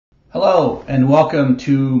Hello and welcome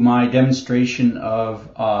to my demonstration of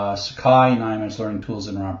Sakai and IMS Learning Tools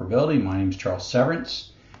Interoperability. My name is Charles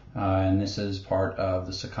Severance and this is part of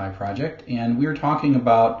the Sakai project, and we're talking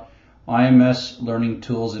about IMS Learning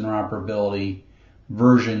Tools Interoperability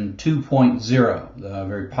version 2.0, the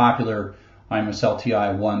very popular IMS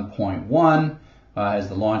LTI 1.1 has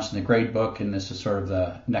the launch in the gradebook, and this is sort of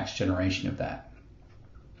the next generation of that.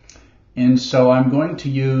 And so I'm going to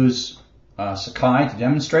use Sakai to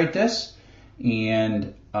demonstrate this,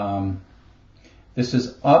 and this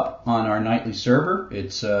is up on our nightly server.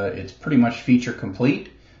 It's pretty much feature complete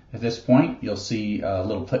at this point. You'll see a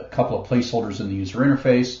couple of placeholders in the user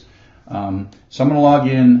interface. So I'm going to log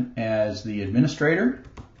in as the administrator,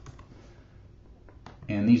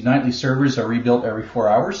 and these nightly servers are rebuilt every 4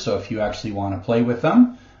 hours, so if you actually want to play with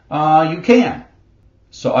them, you can.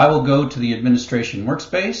 So I will go to the administration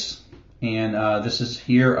workspace, and this is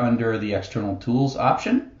here under the external tools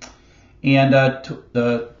option. And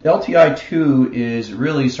the LTI 2 is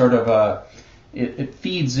really sort of it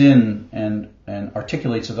feeds in and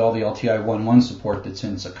articulates with all the LTI 1.1 support that's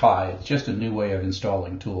in Sakai. It's just a new way of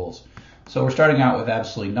installing tools. So we're starting out with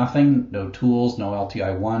absolutely nothing, no tools, no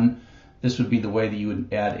LTI 1. This would be the way that you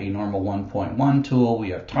would add a normal 1.1 tool.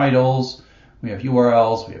 We have titles, we have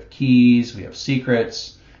URLs, we have keys, we have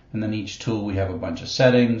secrets, and then each tool we have a bunch of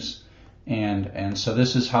settings. And so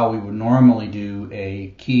this is how we would normally do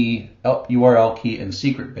a key, URL key, and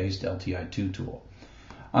secret-based LTI 2 tool.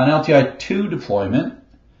 On LTI 2 deployment,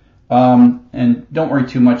 and don't worry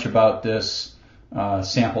too much about this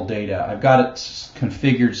sample data. I've got it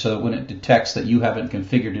configured so that when it detects that you haven't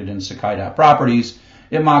configured it in Sakai.properties,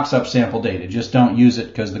 it mocks up sample data. Just don't use it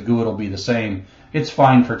because the GUID will be the same. It's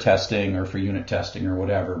fine for testing or for unit testing or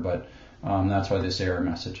whatever, but that's why this error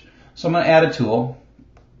message. So I'm going to add a tool.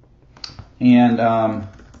 And let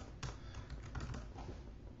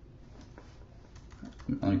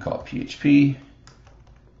me call it PHP.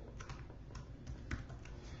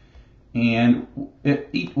 And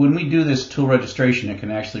when we do this tool registration, it can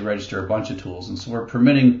actually register a bunch of tools. And so we're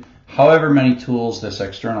permitting however many tools this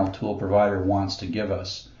external tool provider wants to give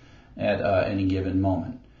us at any given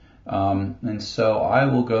moment. And so I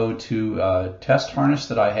will go to test harness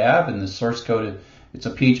that I have, and the source code, it's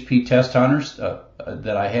a PHP test harness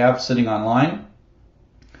that I have sitting online.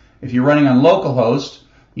 If you're running on localhost,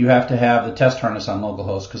 you have to have the test harness on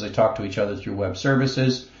localhost because they talk to each other through web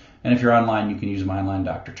services. And if you're online, you can use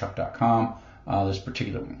myonlinedrchuck.com, this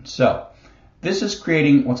particular one. So this is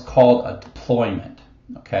creating what's called a deployment,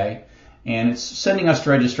 okay? And it's sending us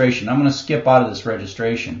to registration. I'm going to skip out of this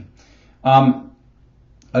registration. A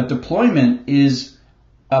deployment is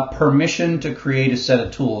a permission to create a set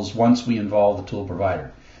of tools once we involve the tool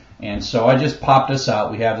provider. And so I just popped this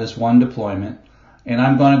out. We have this one deployment, and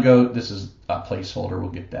I'm going to go, this is a placeholder,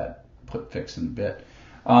 we'll get that fixed in a bit.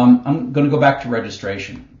 I'm going to go back to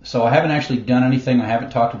registration. So I haven't actually done anything, I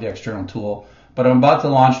haven't talked to the external tool, but I'm about to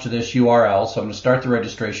launch to this URL, so I'm going to start the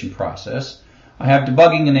registration process. I have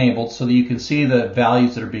debugging enabled so that you can see the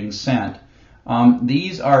values that are being sent.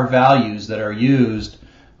 These are values that are used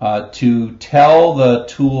to tell the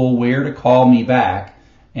tool where to call me back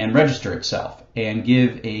and register itself and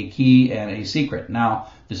give a key and a secret. Now,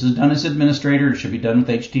 this is done as administrator. It should be done with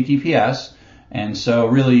HTTPS. And so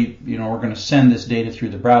really, we're going to send this data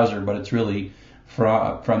through the browser, but it's really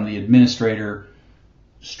from the administrator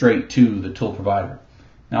straight to the tool provider.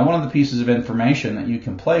 Now, one of the pieces of information that you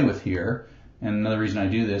can play with here, and another reason I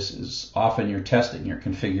do this is often you're testing your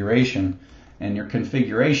configuration, and your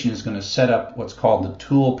configuration is going to set up what's called the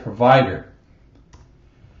tool provider.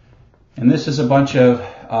 And this is a bunch of,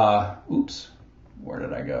 oops, where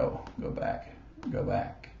did I go? Go back.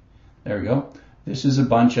 There we go. This is a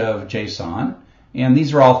bunch of JSON, and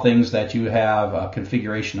these are all things that you have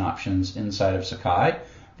configuration options inside of Sakai.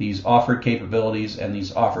 These offered capabilities and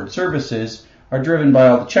these offered services are driven by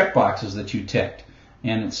all the checkboxes that you ticked,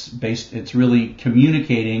 and it's really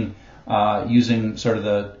communicating using sort of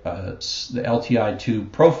the LTI 2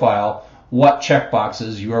 profile what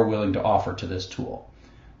checkboxes you are willing to offer to this tool.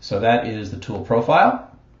 So that is the tool profile.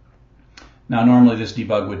 Now normally this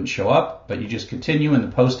debug wouldn't show up, but you just continue and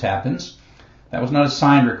the post happens. That was not a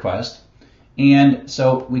signed request. And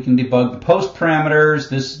so we can debug the post parameters.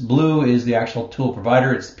 This blue is the actual tool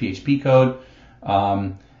provider. It's the PHP code.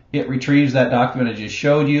 It retrieves that document I just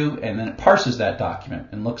showed you, and then it parses that document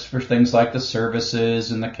and looks for things like the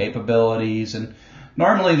services and the capabilities. And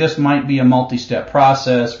normally this might be a multi-step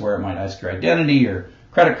process where it might ask your identity or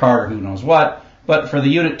credit card or who knows what. But for the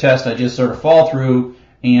unit test, I just sort of fall through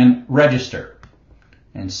and register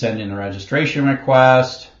and send in a registration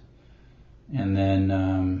request, and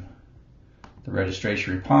then The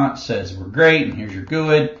registration response says we're great, and here's your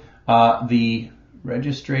GUID. The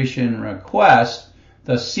registration request,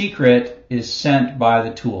 the secret is sent by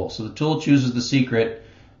the tool. So the tool chooses the secret,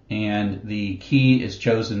 and the key is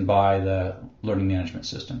chosen by the learning management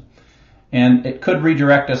system. And it could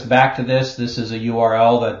redirect us back to this. This is a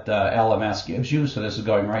URL that LMS gives you. So this is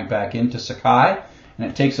going right back into Sakai, and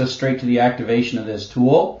it takes us straight to the activation of this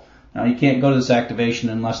tool. Now you can't go to this activation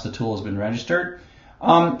unless the tool has been registered.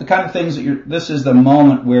 The kind of things that this is the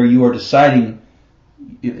moment where you are deciding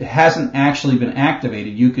it hasn't actually been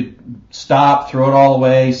activated. You could stop, throw it all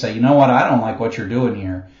away, say, you know what, I don't like what you're doing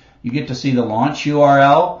here. You get to see the launch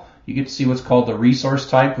URL. You get to see what's called the resource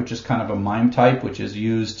type, which is kind of a MIME type, which is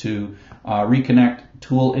used to reconnect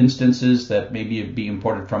tool instances that maybe be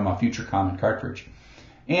imported from a future common cartridge.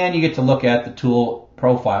 And you get to look at the tool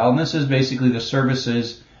profile, and this is basically the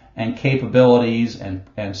services and capabilities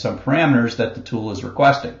and some parameters that the tool is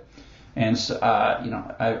requesting. And so,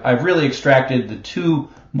 I've really extracted the two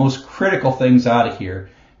most critical things out of here.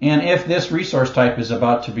 And if this resource type is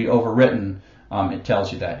about to be overwritten, it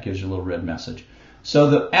tells you that, it gives you a little red message. So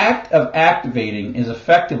the act of activating is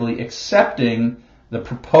effectively accepting the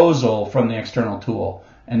proposal from the external tool.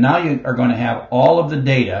 And now you are going to have all of the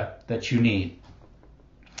data that you need.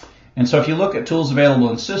 And so if you look at tools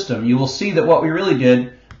available in system, you will see that what we really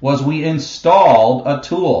did was we installed a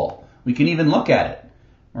tool. We can even look at it,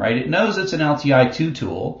 right? It knows it's an LTI2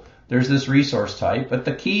 tool. There's this resource type, but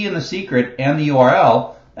the key and the secret and the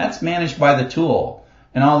URL, that's managed by the tool.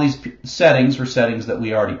 And all these settings were settings that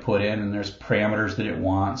we already put in, and there's parameters that it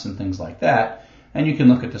wants and things like that. And you can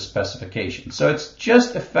look at the specification. So it's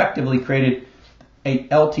just effectively created a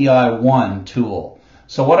LTI1 tool.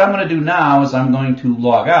 So what I'm going to do now is I'm going to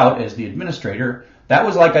log out as the administrator. That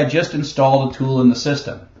was like I just installed a tool in the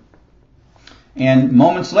system. And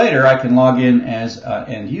moments later, I can log in as an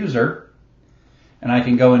end user, and I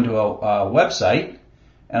can go into a website,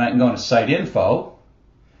 and I can go into Site Info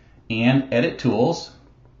and Edit Tools.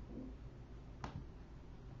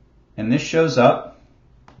 And this shows up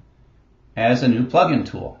as a new plugin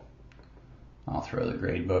tool. I'll throw the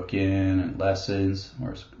gradebook in and lessons.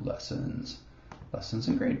 Where's lessons? Lessons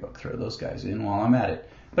and gradebook. Throw those guys in while I'm at it.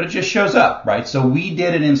 But it just shows up, right? So we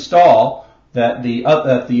did an install that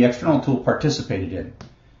the external tool participated in.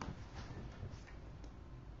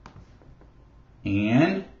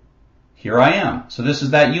 And here I am. So this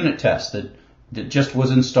is that unit test that just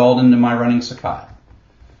was installed into my running Sakai.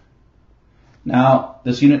 Now,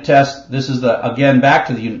 this unit test, this is again back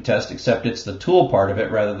to the unit test, except it's the tool part of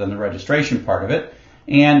it rather than the registration part of it.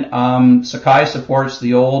 And Sakai supports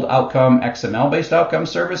the old outcome XML-based outcome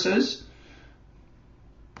services.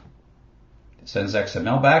 It sends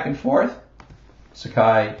XML back and forth.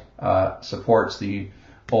 Sakai supports the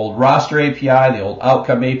old roster API, the old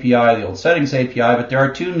outcome API, the old settings API, but there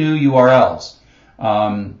are two new URLs.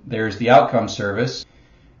 There's the outcome service,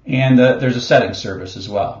 and there's a settings service as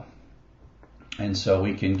well. And so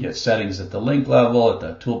we can get settings at the link level, at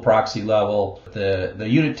the tool proxy level. The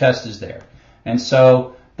unit test is there. And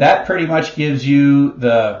so that pretty much gives you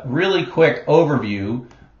the really quick overview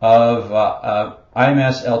of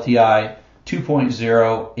IMS LTI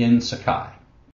 2.0 in Sakai.